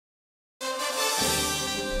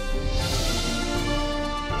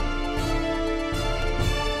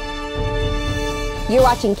You're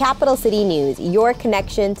watching Capital City News, your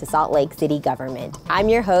connection to Salt Lake City government. I'm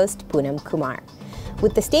your host, Poonam Kumar.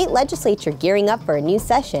 With the state legislature gearing up for a new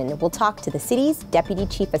session, we'll talk to the city's Deputy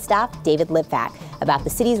Chief of Staff, David Litvack, about the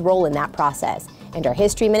city's role in that process. And our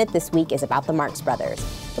History Minute this week is about the Marx Brothers.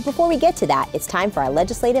 But before we get to that, it's time for our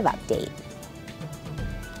legislative update.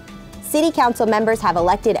 City Council members have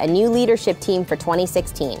elected a new leadership team for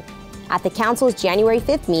 2016. At the Council's January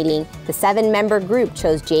 5th meeting, the 7-member group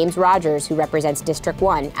chose James Rogers, who represents District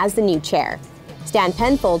 1, as the new chair. Stan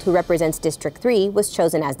Penfold, who represents District 3, was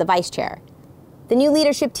chosen as the vice chair. The new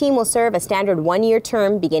leadership team will serve a standard 1-year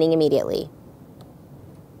term beginning immediately.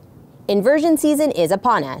 Inversion season is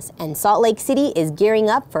upon us, and Salt Lake City is gearing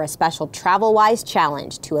up for a special TravelWise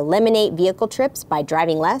challenge to eliminate vehicle trips by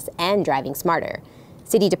driving less and driving smarter.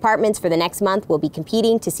 City departments for the next month will be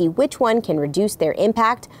competing to see which one can reduce their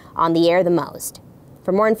impact on the air the most.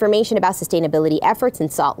 For more information about sustainability efforts in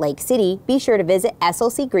Salt Lake City, be sure to visit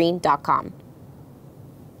slcgreen.com.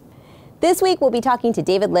 This week, we'll be talking to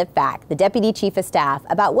David Litvack, the Deputy Chief of Staff,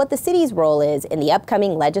 about what the city's role is in the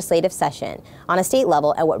upcoming legislative session on a state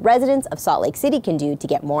level and what residents of Salt Lake City can do to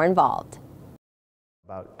get more involved.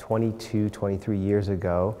 About 23 years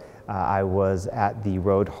ago, I was at the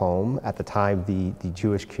road home. At the time, the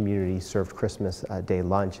Jewish community served Christmas Day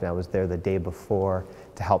lunch, and I was there the day before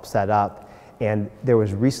to help set up. And there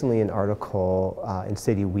was recently an article in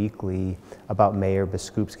City Weekly about Mayor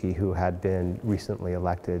Biskupski, who had been recently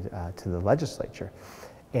elected to the legislature.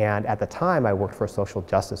 And at the time, I worked for a social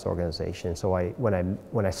justice organization. So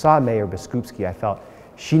when I saw Mayor Biskupski, I felt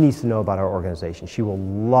she needs to know about our organization. She will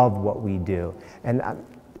love what we do. And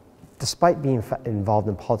despite being involved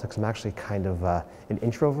in politics, I'm actually kind of an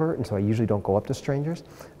introvert, and so I usually don't go up to strangers,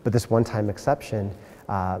 but this one-time exception.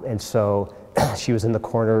 And so she was in the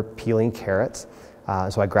corner peeling carrots,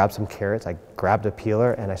 so I grabbed some carrots, I grabbed a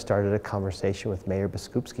peeler, and I started a conversation with Mayor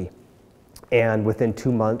Biskupski. And within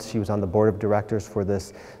 2 months, she was on the board of directors for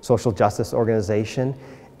this social justice organization.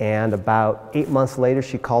 And about 8 months later,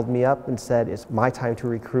 she called me up and said, "It's my time to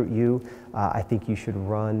recruit you. I think you should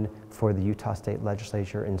run for the Utah State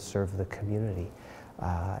Legislature and serve the community."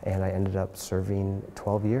 And I ended up serving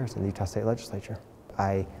 12 years in the Utah State Legislature.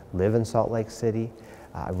 I live in Salt Lake City,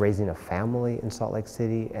 raising a family in Salt Lake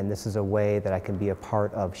City, and this is a way that I can be a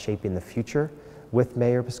part of shaping the future with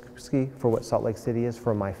Mayor Biskupski for what Salt Lake City is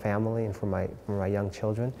for my family and for my young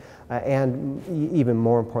children, and even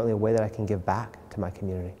more importantly, a way that I can give back to my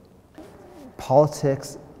community.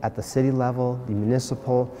 Politics at the city level, the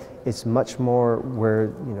municipal, it's much more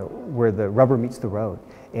where the rubber meets the road,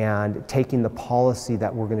 and taking the policy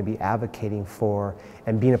that we're going to be advocating for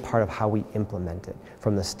and being a part of how we implement it,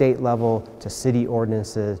 from the state level to city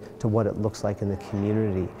ordinances to what it looks like in the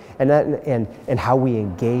community, and how we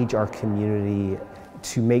engage our community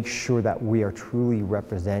to make sure that we are truly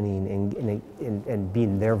representing and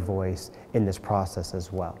being their voice in this process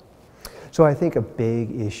as well. So I think a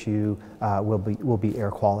big issue will be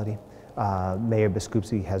air quality. Mayor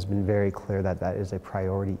Biskupski has been very clear that that is a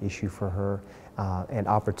priority issue for her, and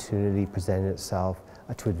opportunity presented itself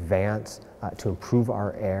to advance, to improve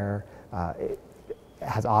our air. It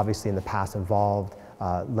has obviously in the past involved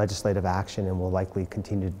legislative action and will likely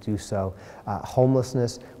continue to do so.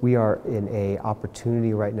 Homelessness, we are in an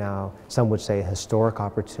opportunity right now, some would say a historic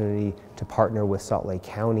opportunity, to partner with Salt Lake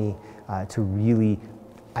County to really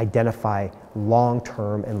identify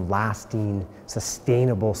long-term and lasting,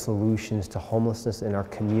 sustainable solutions to homelessness in our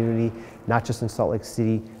community, not just in Salt Lake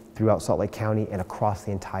City, throughout Salt Lake County and across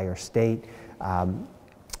the entire state.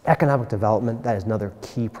 Economic development, that is another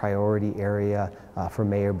key priority area for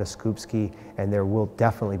Mayor Biskupski, and there will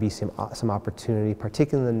definitely be some opportunity,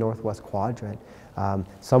 particularly in the Northwest Quadrant,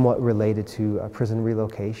 somewhat related to prison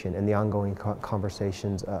relocation and the ongoing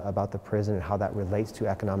conversations about the prison and how that relates to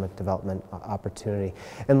economic development opportunity.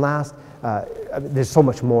 And last, there's so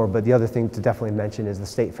much more, but the other thing to definitely mention is the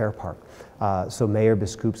State Fair Park. So Mayor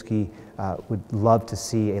Biskupski would love to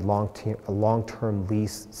see a long-term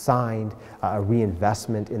lease signed, a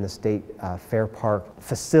reinvestment in the State Fair Park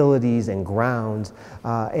facilities and grounds,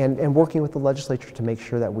 and working with the legislature to make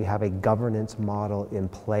sure that we have a governance model in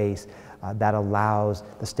place that allows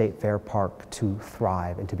the State Fair Park to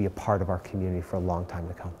thrive and to be a part of our community for a long time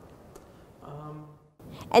to come.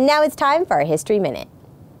 And now it's time for our History Minute.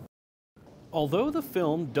 Although the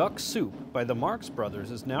film Duck Soup by the Marx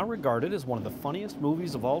Brothers is now regarded as one of the funniest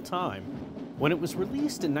movies of all time, when it was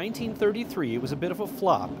released in 1933 it was a bit of a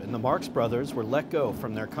flop and the Marx Brothers were let go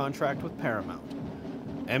from their contract with Paramount.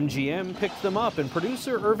 MGM picked them up and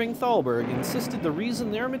producer Irving Thalberg insisted the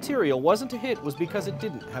reason their material wasn't a hit was because it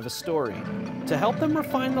didn't have a story. To help them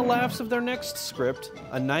refine the laughs of their next script,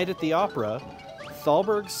 A Night at the Opera,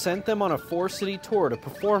 Thalberg sent them on a 4-city tour to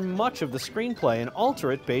perform much of the screenplay and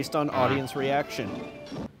alter it based on audience reaction.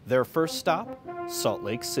 Their first stop, Salt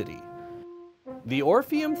Lake City. The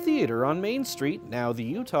Orpheum Theater on Main Street, now the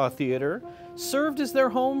Utah Theater, served as their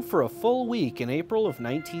home for a full week in April of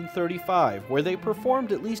 1935, where they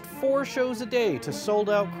performed at least 4 shows a day to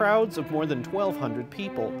sold-out crowds of more than 1,200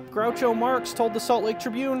 people. Groucho Marx told the Salt Lake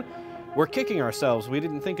Tribune, "We're kicking ourselves, we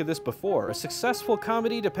didn't think of this before. A successful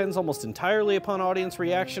comedy depends almost entirely upon audience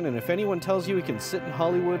reaction, and if anyone tells you he can sit in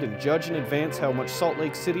Hollywood and judge in advance how much Salt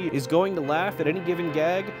Lake City is going to laugh at any given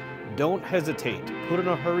gag, don't hesitate. Put in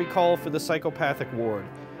a hurry call for the psychopathic ward.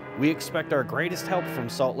 We expect our greatest help from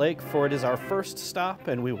Salt Lake, for it is our first stop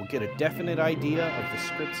and we will get a definite idea of the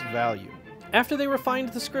script's value." After they refined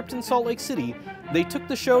the script in Salt Lake City, they took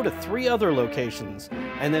the show to 3 other locations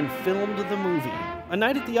and then filmed the movie. A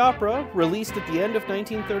Night at the Opera, released at the end of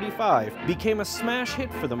 1935, became a smash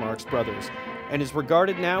hit for the Marx Brothers and is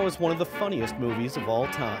regarded now as one of the funniest movies of all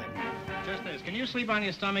time. Just this, can you sleep on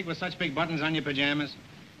your stomach with such big buttons on your pajamas?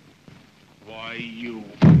 Why, you...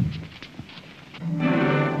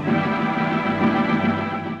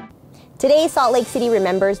 Today, Salt Lake City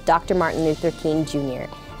remembers Dr. Martin Luther King Jr.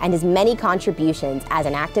 and his many contributions as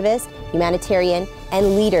an activist, humanitarian,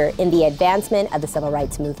 and leader in the advancement of the civil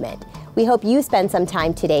rights movement. We hope you spend some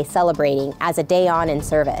time today celebrating as a day on in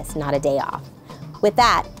service, not a day off. With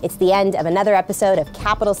that, it's the end of another episode of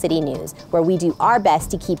Capital City News, where we do our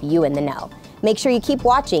best to keep you in the know. Make sure you keep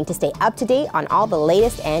watching to stay up to date on all the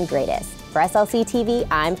latest and greatest. For SLC TV,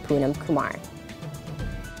 I'm Poonam Kumar.